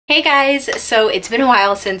Hey guys, so it's been a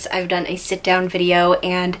while since I've done a sit down video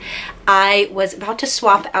and I was about to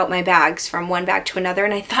swap out my bags from one bag to another,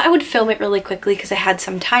 and I thought I would film it really quickly because I had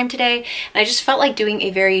some time today and I just felt like doing a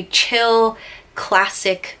very chill,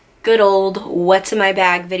 classic, good old what's in my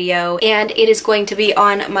bag video, and it is going to be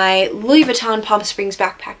on my Louis Vuitton Palm Springs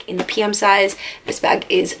backpack in the PM size. This bag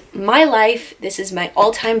is my life. This is my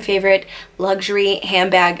all-time favorite luxury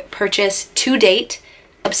handbag purchase to date.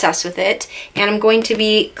 Obsessed with it, and I'm going to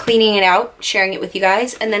be cleaning it out, sharing it with you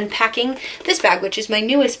guys, and then packing this bag, which is my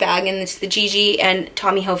newest bag, and it's the Gigi and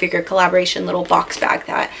Tommy Hilfiger collaboration little box bag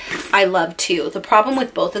that I love too. The problem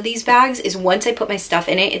with both of these bags is once I put my stuff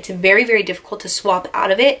in it, it's very, very difficult to swap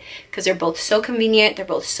out of it because they're both so convenient, they're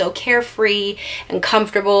both so carefree and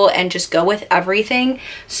comfortable and just go with everything.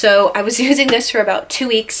 So I was using this for about 2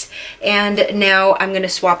 weeks, and now I'm going to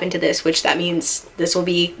swap into this, which that means this will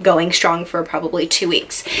be going strong for probably 2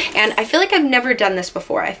 weeks. And I feel like I've never done this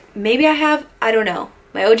before. Maybe I have, I don't know.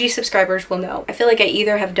 My OG subscribers will know. I feel like I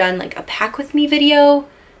either have done like a pack with me video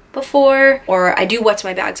before, or I do what's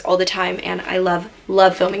my bags all the time, and I love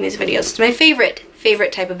filming these videos. It's my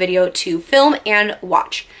favorite type of video to film and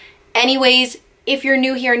watch. Anyways, if you're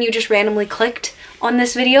new here and you just randomly clicked on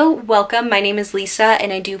this video, welcome. My name is Lisa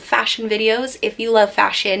and I do fashion videos. If you love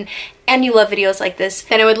fashion and you love videos like this,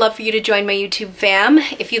 then I would love for you to join my YouTube fam.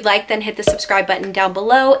 If you'd like, then hit the subscribe button down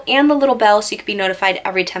below and the little bell so you can be notified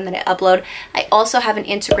every time that I upload. I also have an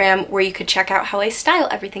Instagram where you could check out how I style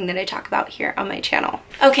everything that I talk about here on my channel.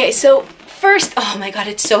 Okay, so first, oh my god,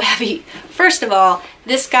 it's so heavy. First of all,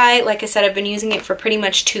 this guy, like I said, I've been using it for pretty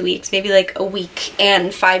much 2 weeks, maybe like a week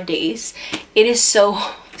and 5 days. It is so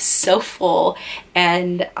full,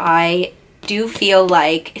 and I do feel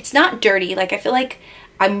like it's not dirty. Like, I feel like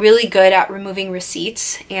I'm really good at removing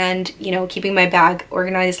receipts and, you know, keeping my bag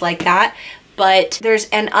organized like that, but there's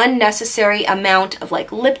an unnecessary amount of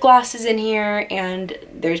like lip glosses in here, and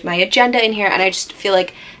there's my agenda in here, and I just feel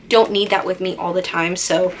like don't need that with me all the time.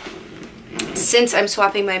 So since I'm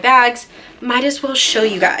swapping my bags, might as well show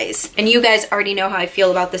you guys. And you guys already know how I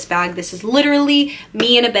feel about this bag. This is literally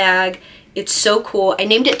me in a bag. It's so cool. I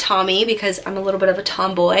named it Tommy because I'm a little bit of a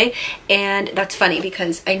tomboy, and that's funny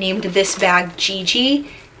because I named this bag Gigi,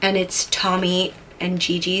 and it's Tommy and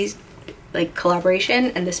Gigi's like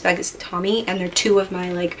collaboration, and this bag is Tommy, and they're two of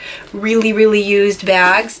my like really used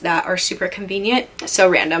bags that are super convenient. So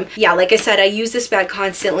random. Yeah, like I said, I use this bag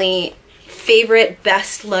constantly. Favorite,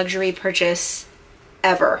 best luxury purchase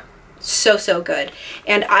ever. So good.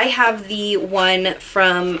 And I have the one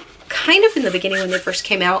from kind of in the beginning when they first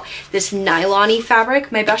came out, this nylon-y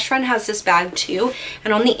fabric. My best friend has this bag too,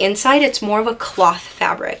 and on the inside it's more of a cloth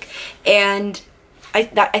fabric, and I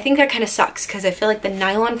think that kind of sucks because I feel like the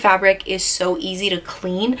nylon fabric is so easy to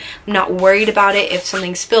clean. I'm not worried about it if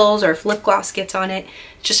something spills or if lip gloss gets on it.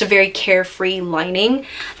 It's just a very carefree lining.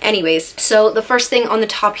 Anyways, so the first thing on the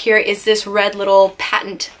top here is this red little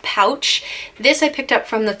patent pouch. This I picked up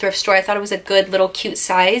from the thrift store. I thought it was a good little cute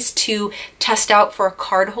size to test out for a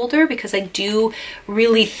card holder because I do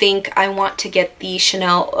really think I want to get the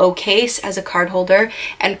Chanel O case as a card holder,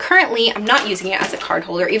 and currently I'm not using it as a card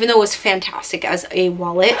holder, even though it was fantastic as a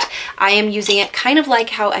wallet. I am using it kind of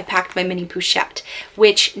like how I packed my mini pochette,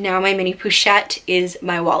 which now my mini pochette is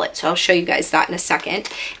my wallet. So I'll show you guys that in a second.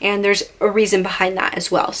 And there's a reason behind that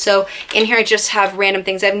as well. So in here I just have random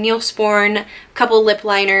things. I have Neosporin, a couple lip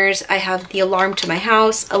liners, I have the alarm to my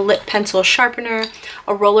house, a lip pencil sharpener,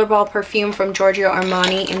 a rollerball perfume from Giorgio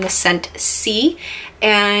Armani in the scent C,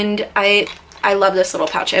 and I love this little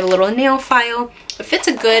pouch. I have a little nail file. It fits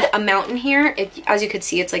a good amount in here. As you can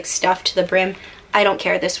see, it's like stuffed to the brim. I don't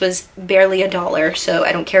care. This was barely $1, so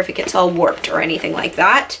I don't care if it gets all warped or anything like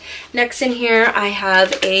that. Next in here, I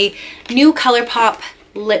have a new ColourPop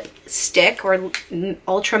lipstick, or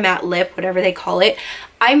ultra matte lip, whatever they call it.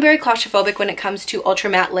 I'm very claustrophobic when it comes to ultra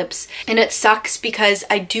matte lips, and it sucks because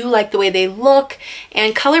I do like the way they look,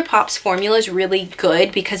 and ColourPop's formula is really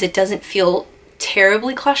good because it doesn't feel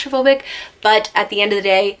terribly claustrophobic, but at the end of the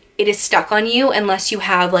day, it is stuck on you unless you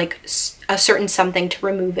have like a certain something to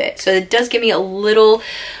remove it. So it does give me a little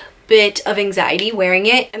bit of anxiety wearing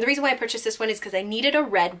it. And the reason why I purchased this one is because I needed a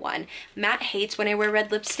red one. Matt hates when I wear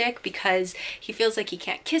red lipstick because he feels like he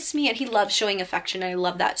can't kiss me, and he loves showing affection. I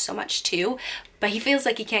love that so much too. But he feels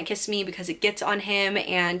like he can't kiss me because it gets on him,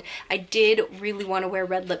 and I did really want to wear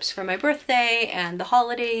red lips for my birthday and the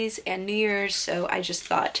holidays and New Year's, so I just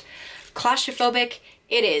thought claustrophobic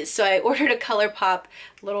it is. So I ordered a ColourPop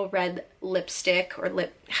little red lipstick, or I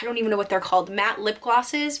don't even know what they're called, matte lip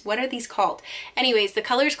glosses. What are these called? Anyways, the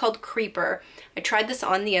color is called Creeper. I tried this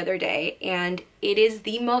on the other day, and it is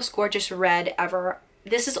the most gorgeous red ever.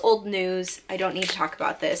 this is old news. I don't need to talk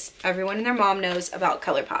about this. Everyone and their mom knows about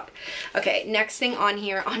ColourPop. Okay, next thing on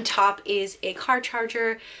here on top is a car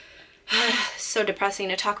charger. So depressing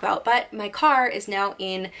to talk about, but my car is now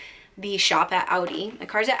in the shop at Audi. My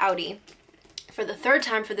car's at Audi for the third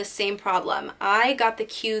time for the same problem. I got the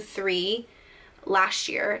Q3 last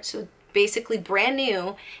year, so basically brand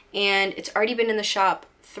new, and it's already been in the shop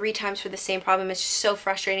 3 times for the same problem. It's just so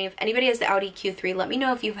frustrating. If anybody has the Audi Q3, let me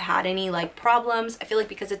know if you've had any like problems. I feel like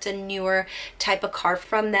because it's a newer type of car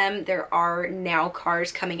from them, there are now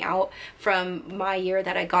cars coming out from my year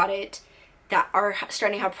that I got it that are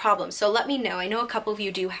starting to have problems. So let me know. I know a couple of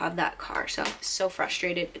you do have that car, so I'm so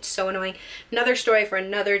frustrated. It's so annoying. Another story for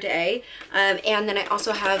another day. And then I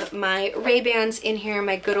also have my Ray-Bans in here,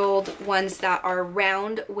 my good old ones that are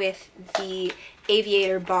round with the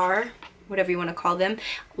aviator bar, whatever you want to call them.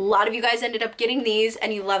 A lot of you guys ended up getting these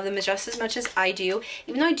and you love them just as much as I do,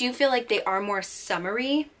 even though I do feel like they are more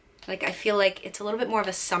summery. Like I feel like it's a little bit more of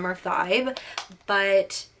a summer vibe,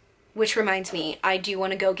 but which reminds me, I do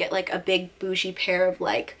want to go get like a big bougie pair of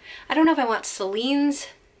like, I don't know if I want Celine's.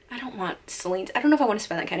 I don't want Celine's. I don't know if I want to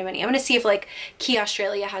spend that kind of money. I'm going to see if like Key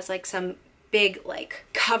Australia has like some big like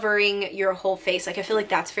covering your whole face. Like I feel like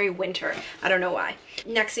that's very winter. I don't know why.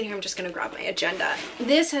 Next in here, I'm just going to grab my agenda.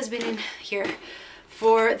 This has been in here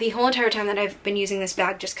for the whole entire time that I've been using this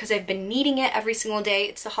bag, just because I've been needing it every single day.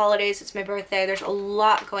 It's the holidays. It's my birthday. There's a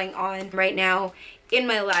lot going on right now in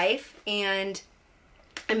my life, and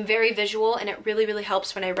I'm very visual, and it really, really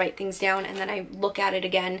helps when I write things down and then I look at it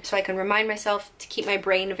again so I can remind myself to keep my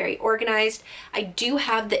brain very organized. I do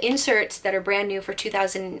have the inserts that are brand new for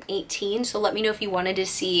 2018, so let me know if you wanted to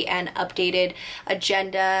see an updated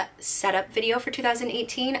agenda setup video for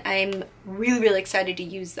 2018. I'm really, really excited to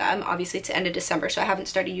use them. Obviously, it's the end of December, so I haven't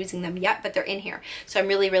started using them yet, but they're in here. So I'm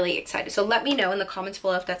really, really excited. So let me know in the comments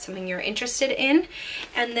below if that's something you're interested in.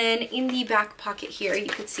 And then in the back pocket here, you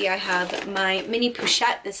can see I have my mini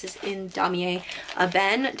pochette. This is in Damier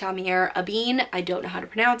Abene. I don't know how to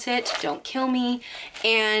pronounce it. Don't kill me.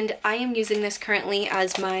 And I am using this currently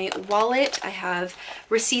as my wallet. I have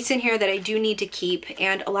receipts in here that I do need to keep,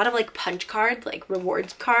 and a lot of like punch cards, like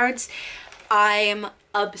rewards cards. I'm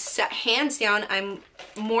obsessed, hands down, I'm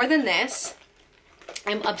more than this.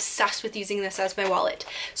 I'm obsessed with using this as my wallet.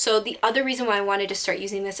 So the other reason why I wanted to start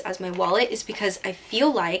using this as my wallet is because I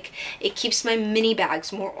feel like it keeps my mini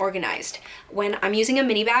bags more organized. When I'm using a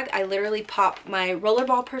mini bag, I literally pop my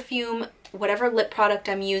rollerball perfume, whatever lip product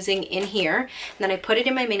I'm using in here, and then I put it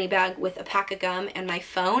in my mini bag with a pack of gum and my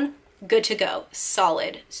phone. Good to go.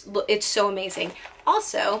 Solid. It's so amazing.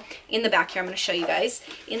 Also, in the back here, I'm going to show you guys.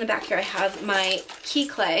 In the back here, I have my key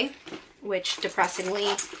clay, which depressingly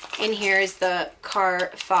in here is the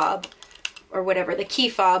car fob or whatever, the key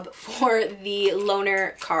fob for the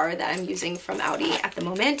loaner car that I'm using from Audi at the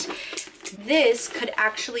moment. This could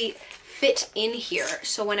actually fit in here.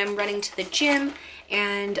 So when I'm running to the gym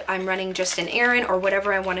and I'm running just an errand or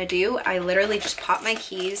whatever I want to do, I literally just pop my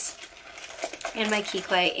keys and my key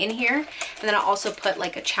clay in here. And then I'll also put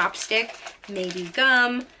like a chapstick, maybe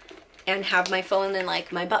gum, and have my phone in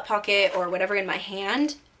like my butt pocket or whatever in my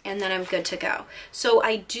hand, and then I'm good to go. So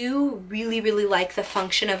I do really, really like the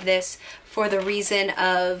function of this for the reason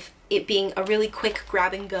of it being a really quick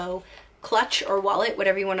grab and go clutch or wallet,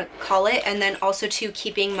 whatever you want to call it, and then also to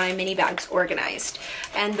keeping my mini bags organized.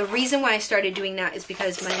 And the reason why I started doing that is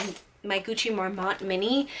because my Gucci Marmont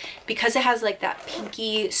mini, because it has like that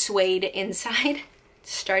pinky suede inside,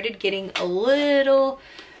 started getting a little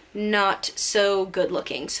not so good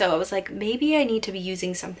looking. So I was like, maybe I need to be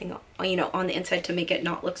using something, you know, on the inside to make it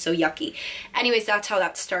not look so yucky. Anyways, that's how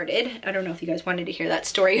that started. I don't know if you guys wanted to hear that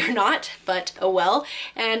story or not, but oh well.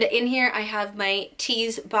 And in here I have my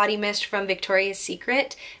Tease body mist from Victoria's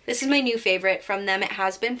Secret. This is my new favorite from them. It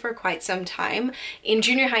has been for quite some time. In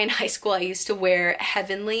junior high and high school, I used to wear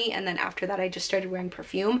Heavenly, and then after that I just started wearing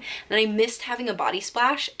perfume. And I missed having a body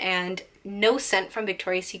splash, and no scent from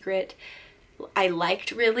Victoria's Secret I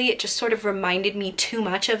liked really. It just sort of reminded me too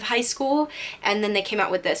much of high school, and then they came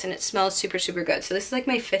out with this and it smells super, super good. So this is like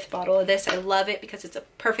my 5th bottle of this. I love it because it's a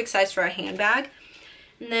perfect size for a handbag.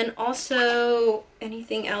 And then also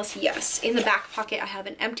anything else, yes, in the back pocket I have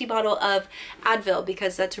an empty bottle of Advil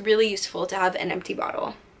because that's really useful to have an empty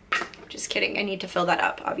bottle. Just kidding, I need to fill that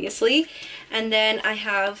up obviously. And then I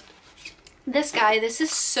have this guy. This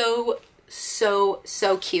is so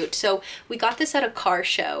so cute. So we got this at a car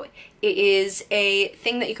show. It is a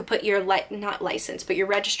thing that you could put your not license, but your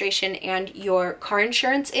registration and your car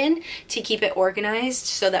insurance in to keep it organized,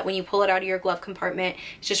 so that when you pull it out of your glove compartment,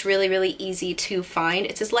 it's just really easy to find.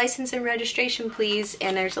 It says license and registration please,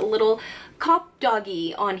 and there's a little cop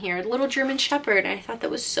doggy on here, a little German Shepherd, and I thought that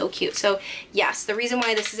was so cute. So yes, the reason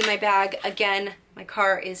why this is in my bag, again, my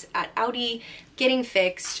car is at Audi getting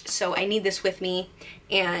fixed, so I need this with me,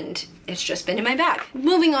 and it's just been in my bag.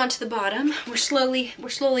 Moving on to the bottom, we're slowly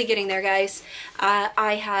getting there, guys.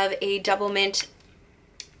 I have a double mint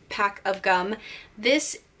pack of gum.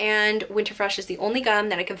 This and Winterfresh is the only gum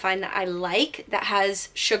that I can find that I like that has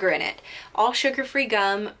sugar in it. All sugar-free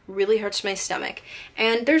gum really hurts my stomach,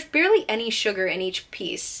 and there's barely any sugar in each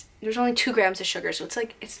piece. There's only 2 grams of sugar, so it's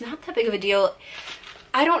like, it's not that big of a deal.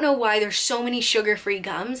 I don't know why there's so many sugar-free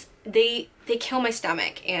gums. They kill my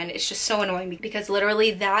stomach, and it's just so annoying because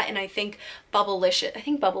literally that, and I think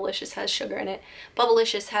Bubblicious has sugar in it.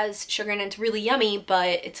 Bubblicious has sugar in it. It's really yummy,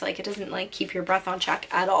 but it's like, it doesn't like keep your breath on check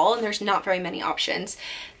at all, and there's not very many options.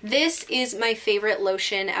 This is my favorite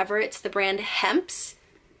lotion ever. It's the brand Hemp's.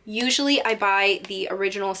 Usually I buy the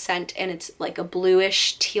original scent, and it's like a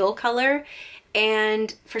bluish teal color,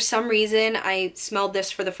 and for some reason I smelled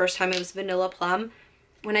this for the first time. It was vanilla plum.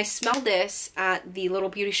 When I smelled this at the little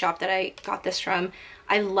beauty shop that I got this from,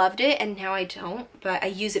 I loved it, and now I don't, but I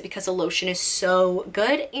use it because the lotion is so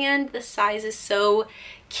good and the size is so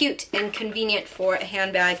cute and convenient for a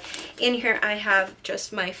handbag. In here I have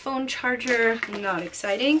just my phone charger, not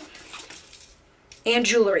exciting, and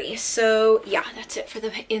jewelry. So yeah, that's it for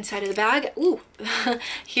the inside of the bag. Ooh,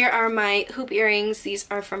 here are my hoop earrings. These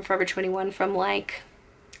are from Forever 21 from like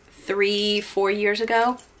 3-4 years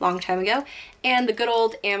ago, long time ago, and the good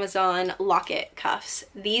old Amazon locket cuffs.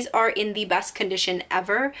 These are in the best condition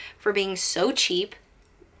ever for being so cheap.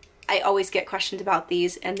 I always get questions about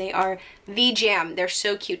these, and they are the jam. They're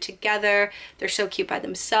so cute together. They're so cute by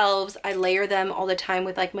themselves. I layer them all the time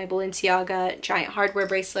with like my Balenciaga giant hardware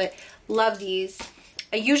bracelet. Love these.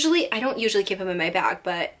 I don't usually keep them in my bag,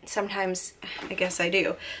 but sometimes I guess I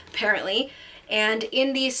do, apparently. And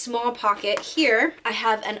in the small pocket here, I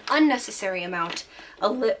have an unnecessary amount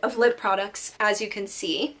of lip products, as you can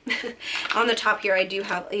see. On the top here, I do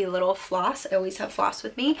have a little floss. I always have floss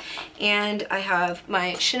with me. And I have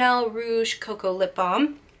my Chanel Rouge Cocoa Lip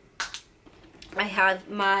Balm. I have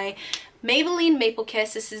my Maybelline Maple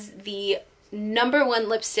Kiss. This is the #1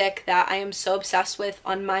 lipstick that I am so obsessed with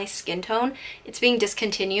on my skin tone. It's being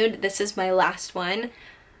discontinued. This is my last one.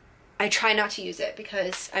 I try not to use it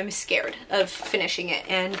because I'm scared of finishing it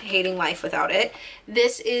and hating life without it.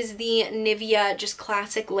 This is the Nivea just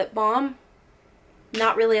classic lip balm.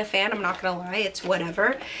 Not really a fan, I'm not gonna lie, it's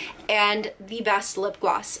whatever. And the best lip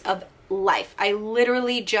gloss of life. I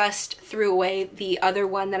literally just threw away the other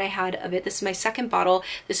one that I had of it. This is my second bottle.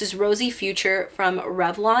 This is Rosy Future from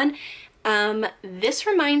Revlon. This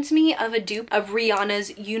reminds me of a dupe of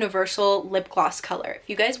Rihanna's Universal lip gloss color. If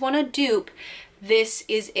you guys want a dupe, this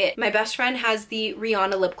is it. My best friend has the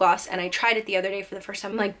Rihanna lip gloss, and I tried it the other day for the first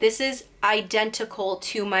time. I'm like, this is identical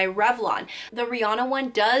to my Revlon. The Rihanna one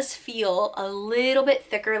does feel a little bit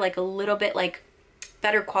thicker, like a little bit like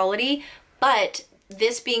better quality, but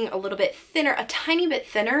this being a little bit thinner, a tiny bit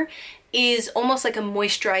thinner, is almost like a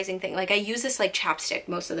moisturizing thing. Like I use this like chapstick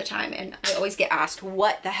most of the time, and I always get asked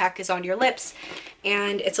what the heck is on your lips,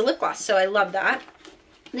 and it's a lip gloss, so I love that.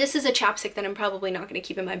 This is a chapstick that I'm probably not going to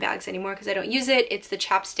keep in my bags anymore because I don't use it. It's the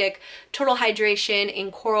chapstick Total Hydration in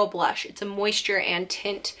Coral Blush. It's a moisture and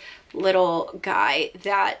tint little guy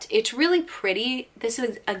that it's really pretty. This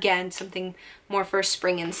is, again, something more for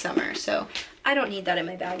spring and summer, so I don't need that in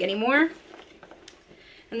my bag anymore.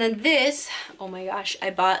 And then this, oh my gosh, I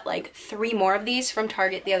bought like 3 more of these from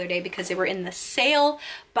Target the other day because they were in the sale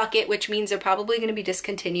bucket, which means they're probably going to be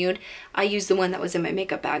discontinued. I used the one that was in my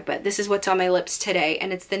makeup bag, but this is what's on my lips today,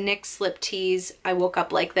 and it's the NYX Lip Tease I Woke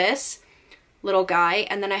Up Like This little guy.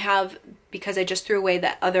 And then I have, because I just threw away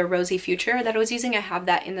that other Rosy Future that I was using, I have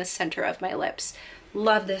that in the center of my lips.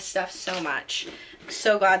 Love this stuff so much.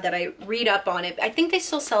 So glad that I read up on it. I think they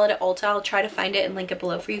still sell it at Ulta. I'll try to find it and link it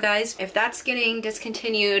below for you guys. If that's getting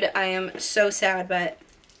discontinued, I am so sad, but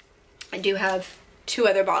I do have 2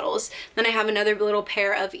 other bottles. Then I have another little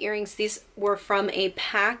pair of earrings. These were from a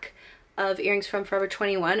pack of earrings from Forever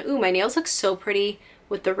 21. Ooh, my nails look so pretty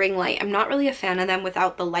with the ring light. I'm not really a fan of them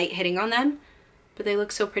without the light hitting on them, but they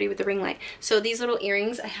look so pretty with the ring light. So these little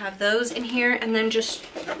earrings, I have those in here, and then just,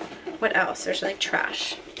 what else? There's like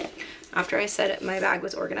trash. After I said my bag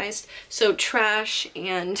was organized. So trash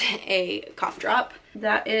and a cough drop.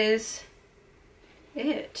 That is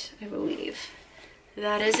it, I believe.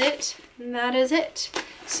 that is it. That is it.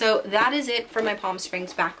 So that is it for my Palm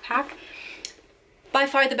Springs backpack. By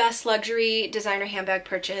far the best luxury designer handbag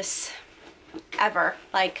purchase ever.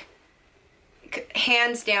 Like,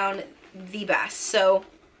 hands down the best. So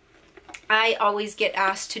I always get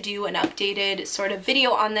asked to do an updated sort of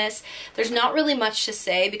video on this. There's not really much to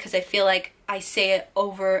say because I feel like I say it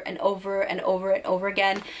over and over and over and over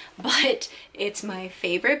again, but it's my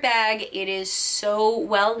favorite bag. It is so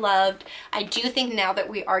well loved. I do think now that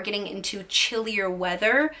we are getting into chillier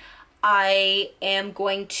weather, I am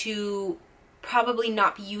going to probably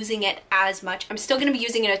not be using it as much. I'm still going to be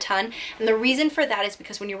using it a ton, and the reason for that is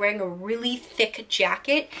because when you're wearing a really thick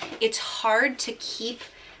jacket, it's hard to keep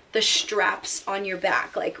the straps on your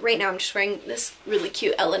back. Like right now I'm just wearing this really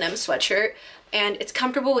cute Elle sweatshirt, and it's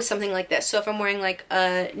comfortable with something like this. So if I'm wearing like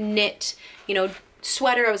a knit, you know,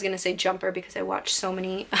 sweater, I was gonna say jumper because I watch so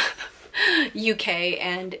many UK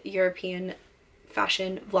and European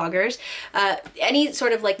fashion vloggers, any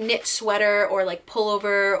sort of like knit sweater or like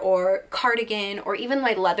pullover or cardigan or even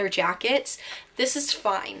like leather jackets, this is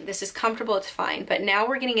fine. This is comfortable, it's fine. But now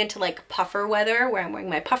we're getting into like puffer weather where I'm wearing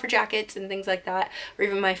my puffer jackets and things like that, or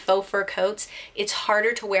even my faux fur coats. It's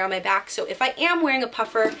harder to wear on my back. So if I am wearing a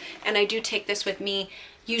puffer and I do take this with me,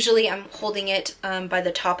 usually I'm holding it by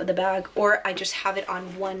the top of the bag, or I just have it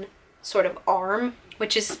on one sort of arm,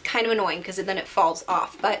 which is kind of annoying because then it falls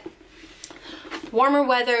off. But warmer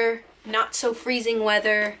weather, not so freezing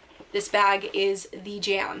weather, this bag is the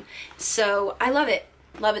jam. So I love it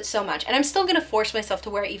so much. And I'm still gonna force myself to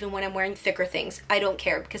wear it even when I'm wearing thicker things. I don't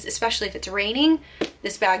care, because especially if it's raining,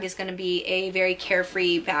 this bag is gonna be a very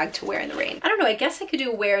carefree bag to wear in the rain. I don't know, I guess I could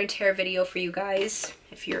do a wear and tear video for you guys.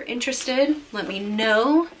 If you're interested, let me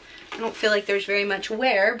know. I don't feel like there's very much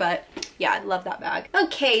wear, but yeah, I love that bag.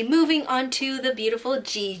 Okay, moving on to the beautiful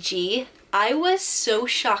Gigi. I was so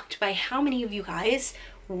shocked by how many of you guys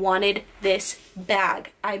wanted this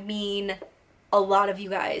bag. I mean, a lot of you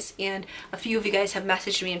guys, and a few of you guys have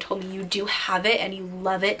messaged me and told me you do have it and you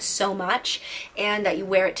love it so much and that you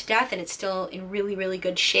wear it to death and it's still in really, really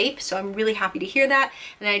good shape. So I'm really happy to hear that.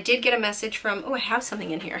 And I did get a message from, oh, I have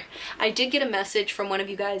something in here. I did get a message from one of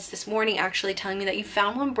you guys this morning actually telling me that you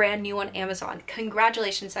found one brand new on Amazon.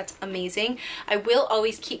 Congratulations, that's amazing. I will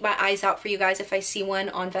always keep my eyes out for you guys if I see one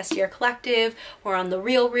on Vestiaire Collective or on the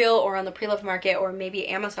Real or on the Pre-Loved Market or maybe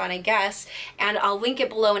Amazon, I guess. And I'll link it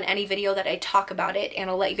below in any video that I talk about it, and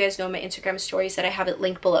I'll let you guys know in my Instagram stories that I have it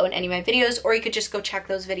linked below in any of my videos, or you could just go check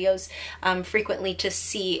those videos frequently to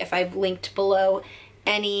see if I've linked below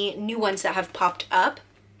any new ones that have popped up.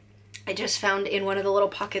 I just found in one of the little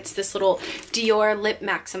pockets this little Dior lip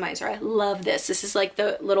maximizer. I love this. This is like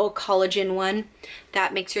the little collagen one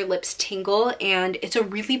that makes your lips tingle, and it's a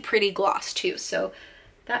really pretty gloss too. So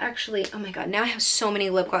that actually, oh my god, now I have so many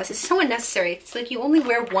lip glosses. It's so unnecessary. It's like you only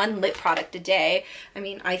wear one lip product a day. I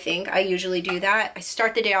mean, I think I usually do that. I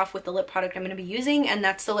start the day off with the lip product I'm going to be using, and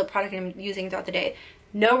that's the lip product I'm using throughout the day.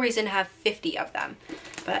 No reason to have 50 of them,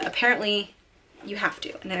 but apparently you have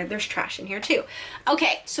to, and there's trash in here too.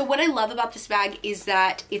 Okay, so what I love about this bag is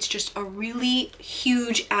that it's just a really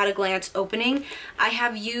huge at a glance opening. I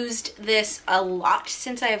have used this a lot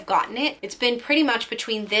since I have gotten it. It's been pretty much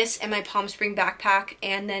between this and my Palm Spring backpack,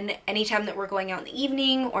 and then anytime that we're going out in the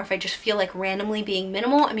evening, or if I just feel like randomly being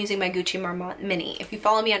minimal, I'm using my Gucci Marmont Mini. If you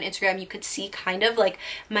follow me on Instagram, you could see kind of like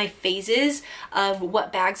my phases of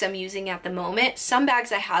what bags I'm using at the moment. Some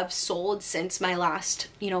bags I have sold since my last,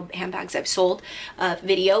 you know, handbags I've sold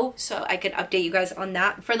video, so I could update you guys on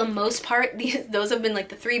that. For the most part, those have been like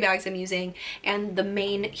the 3 bags I'm using, and the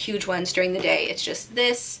main huge ones during the day. It's just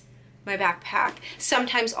this, my backpack,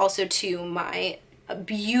 sometimes also too my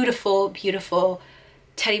beautiful, beautiful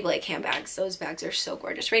Teddy Blake handbags. Those bags are so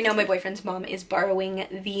gorgeous. Right now my boyfriend's mom is borrowing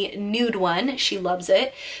the nude one. She loves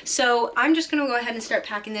it. So I'm just gonna go ahead and start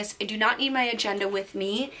packing this. I do not need my agenda with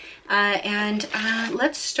me, and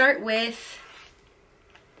let's start with,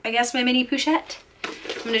 I guess, my mini pochette.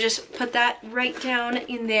 I'm gonna just put that right down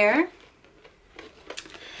in there.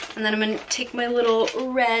 And then I'm gonna take my little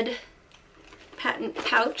red patent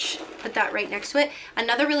pouch, put that right next to it.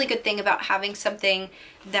 Another really good thing about having something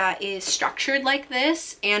that is structured like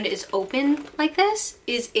this and is open like this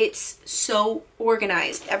is it's so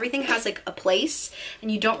organized. Everything has like a place,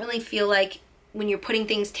 and you don't really feel like when you're putting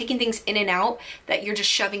things, taking things in and out, that you're just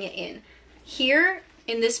shoving it in. Here,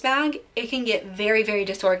 in this bag, it can get very, very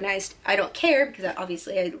disorganized. I don't care because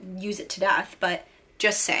obviously I use it to death, but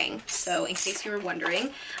just saying. So in case you were wondering,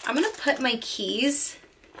 I'm gonna put my keys,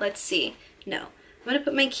 let's see, no. I'm gonna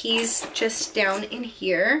put my keys just down in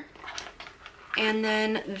here. And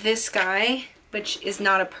then this guy which is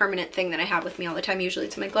not a permanent thing that I have with me all the time. Usually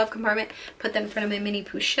it's in my glove compartment. Put that in front of my mini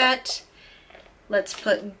pochette. Let's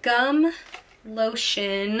put gum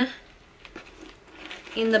lotion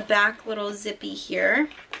in the back little zippy here,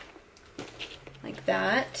 like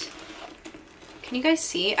that. Can you guys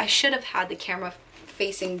see? I should have had the camera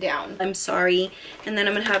facing down. I'm sorry. And then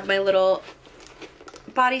I'm gonna have my little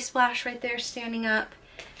body splash right there standing up.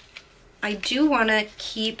 I do wanna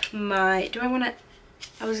keep my,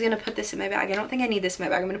 I was gonna put this in my bag. I don't think I need this in my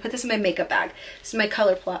bag. I'm gonna put this in my makeup bag. This is my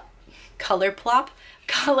ColourPop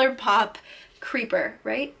creeper,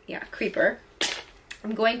 right? Yeah, creeper.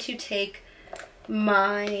 I'm going to take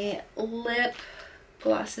my lip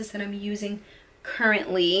glosses that I'm using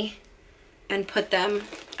currently and put them,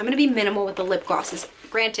 I'm gonna be minimal with the lip glosses.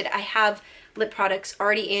 Granted, I have lip products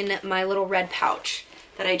already in my little red pouch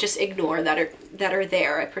that I just ignore that are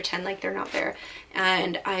there. I pretend like they're not there.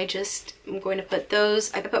 And I'm going to put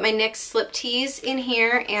those. I put my NYX Lip Tease in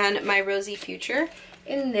here and my Rosy Future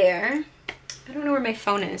in there. I don't know where my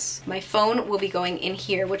phone is. My phone will be going in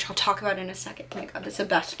here, which I'll talk about in a second. Oh my God, that's the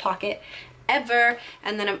best pocket ever.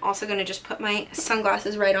 And then I'm also gonna just put my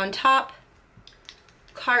sunglasses right on top.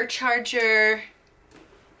 Car charger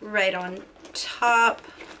right on top.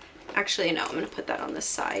 Actually, no, I'm gonna put that on the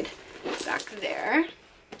side back there.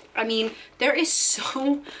 I mean, there is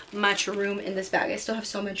so much room in this bag. I still have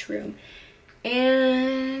so much room.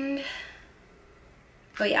 And,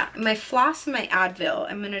 oh yeah, my floss and my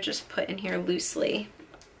Advil, I'm gonna just put in here loosely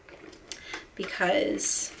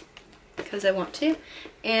because I want to.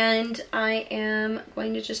 And I am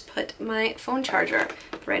going to just put my phone charger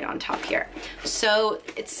right on top here. So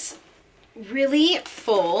it's really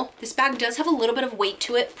full. This bag does have a little bit of weight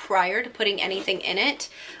to it prior to putting anything in it,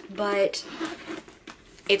 but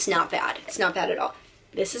it's not bad. It's not bad at all.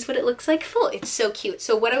 This is what it looks like full. It's so cute.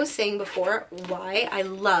 So what I was saying before, why I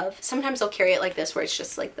love, sometimes I'll carry it like this where it's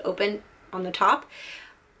just like the open on the top.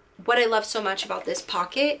 What I love so much about this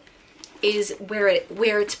pocket is where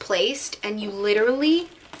it's placed, and you literally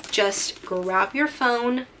just grab your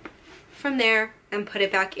phone from there and put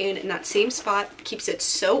it back in that same spot. Keeps it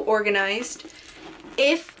so organized.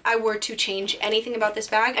 If I were to change anything about this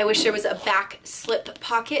bag, I wish there was a back slip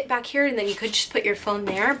pocket back here and then you could just put your phone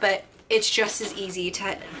there, but it's just as easy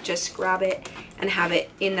to just grab it and have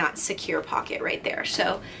it in that secure pocket right there.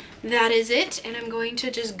 So that is it, and I'm going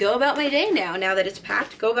to just go about my day now that it's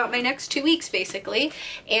packed, go about my next 2 weeks basically.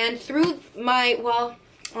 And through my, well,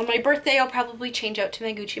 on my birthday, I'll probably change out to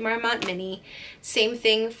my Gucci Marmont Mini. Same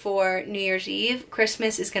thing for New Year's Eve.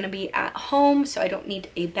 Christmas is gonna be at home, so I don't need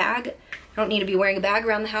a bag. I don't need to be wearing a bag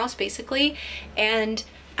around the house, basically. And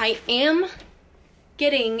I am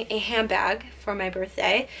getting a handbag for my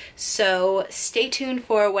birthday, so stay tuned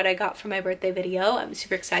for what I got for my birthday video. I'm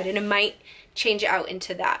super excited. I might change it out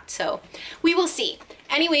into that, so we will see.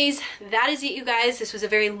 Anyways, that is it, you guys. This was a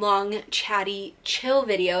very long, chatty, chill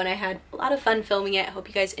video, and I had a lot of fun filming it. I hope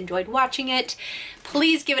you guys enjoyed watching it.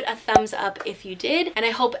 Please give it a thumbs up if you did, and I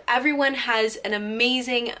hope everyone has an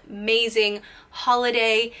amazing, amazing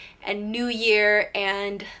holiday and new year,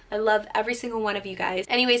 and I love every single one of you guys.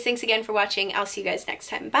 Anyways, thanks again for watching. I'll see you guys next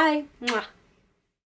time. Bye. Mwah.